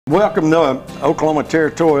Welcome to Oklahoma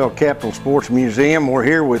Territorial Capital Sports Museum. We're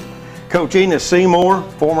here with Coach ENOS SEMORE,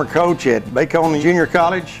 former coach at Bacone Jr.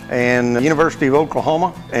 College and University of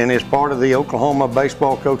Oklahoma, and is part of the Oklahoma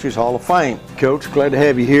Baseball Coaches Hall of Fame. Coach, glad to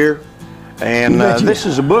have you here. And this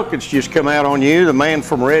is a book that's just come out on you, The Man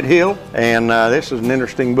from Red Hill. And this is an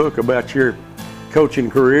interesting book about your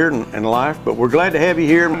coaching career and life, but we're glad to have you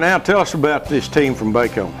here. Now tell us about this team from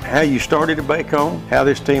Bacone, how you started at Bacone, how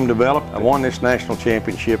this team developed and won this national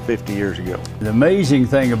championship 50 years ago. The amazing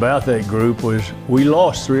thing about that group was we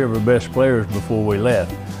lost 3 of our best players before we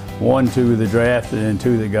left. 1 to the draft and then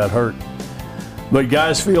 2 that got hurt. But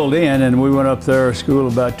guys filled in, and we went up there a school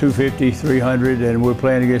about 250, 300, and we're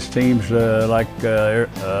playing against teams like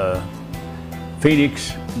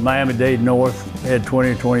Phoenix, Miami-Dade North, had 20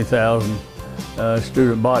 or 20,000.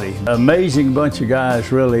 Student body. Amazing bunch of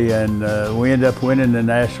guys, really, and we ended up winning the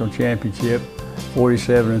national championship,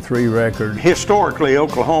 47-3 record. Historically,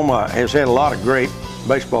 Oklahoma has had a lot of great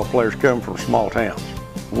baseball players come from small towns.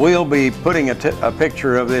 We'll be putting a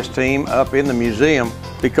picture of this team up in the museum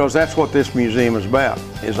because that's what this museum is about,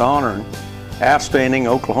 is honoring outstanding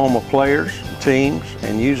Oklahoma players, teams,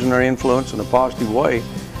 and using their influence in a positive way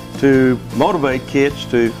to motivate kids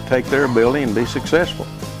to take their ability and be successful.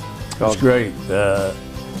 It's great,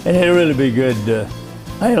 and it'll really be good.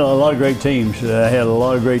 I had a lot of great teams. I had a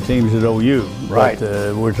lot of great teams at OU. Right.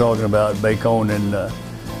 But we're talking about Bacone, and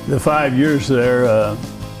the 5 years there,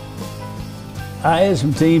 I had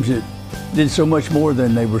some teams that did so much more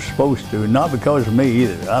than they were supposed to, and not because of me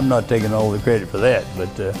either. I'm not taking all the credit for that,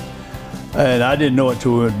 but and I didn't know it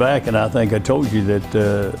till we went back, and I think I told you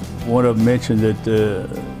that one of them mentioned that,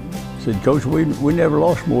 said, Coach, we never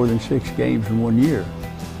lost more than 6 games in 1 year.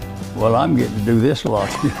 Well, I'm getting to do this a lot,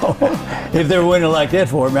 you know. If they're winning like that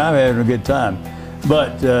for me, I'm having a good time.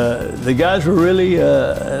 But the guys were really,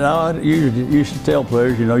 and I used to tell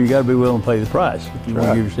players, you know, you got to be willing to pay the price if you want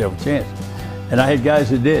to give yourself a chance. And I had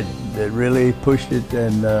guys that did, that really pushed it,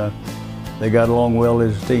 and they got along well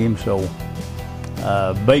as a team. So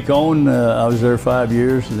Bacone, I was there 5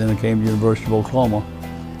 years, and then I came to the University of Oklahoma.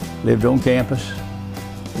 Lived on campus,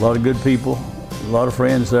 a lot of good people. A lot of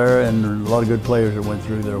friends there and a lot of good players that went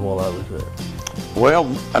through there while I was there.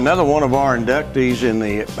 Well, another one of our inductees in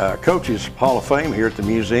the Coaches Hall of Fame here at the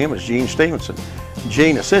museum is Gene Stevenson.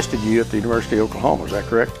 Gene assisted you at the University of Oklahoma, is that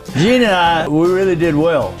correct? Gene and I, we really did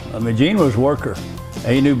well. I mean, Gene was a worker.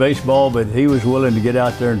 He knew baseball, but he was willing to get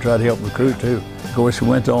out there and try to help recruit too. Of course, we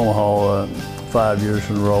went to Omaha 5 years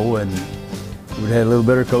in a row, and we had a little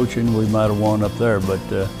better coaching. We might have won up there, but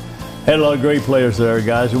had a lot of great players there,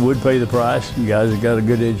 guys that would pay the price, and guys that got a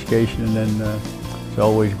good education, and it's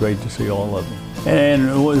always great to see all of them. And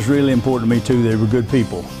it was really important to me too, they were good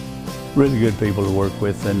people, really good people to work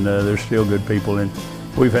with, and they're still good people. And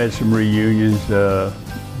we've had some reunions,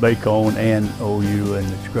 Bacone and OU,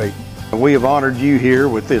 and it's great. We have honored you here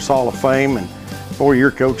with this Hall of Fame and for your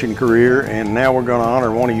coaching career, and now we're going to honor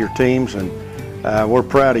one of your teams, and we're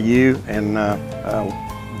proud of you and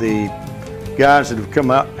the guys that have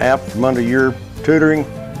come out from under your tutoring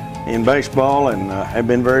in baseball and have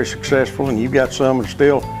been very successful, and you've got some that are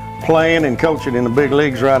still playing and coaching in the big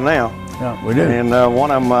leagues right now. Yeah, we do. And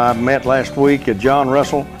one of them I met last week, John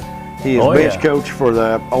Russell. He is bench coach for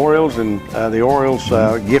the Orioles, and the Orioles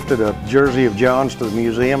gifted a jersey of John's to the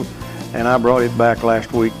museum, and I brought it back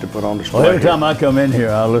last week to put on display. Well, every time I come in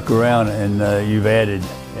here, I look around and you've added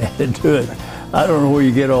to it. I don't know where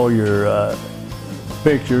you get all your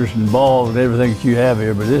pictures and balls and everything that you have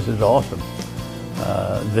here, but this is awesome.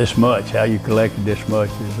 This much, how you collected this much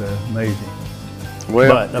is amazing.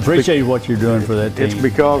 Well, but I appreciate what you're doing for that team. It's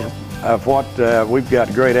because of what we've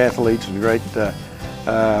got great athletes and great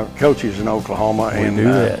coaches in Oklahoma, and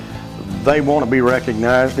they want to be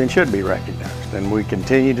recognized and should be recognized. And we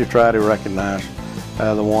continue to try to recognize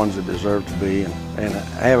the ones that deserve to be and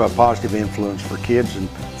have a positive influence for kids and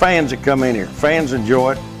fans that come in here. Fans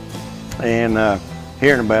enjoy it, and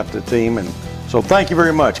hearing about the team. And so thank you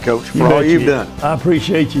very much, Coach, for all you've done. I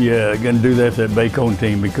appreciate you going to do that for that Bacone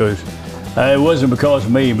team, because it wasn't because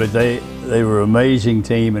of me, but they were an amazing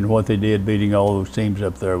team, and what they did beating all those teams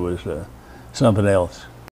up there was something else.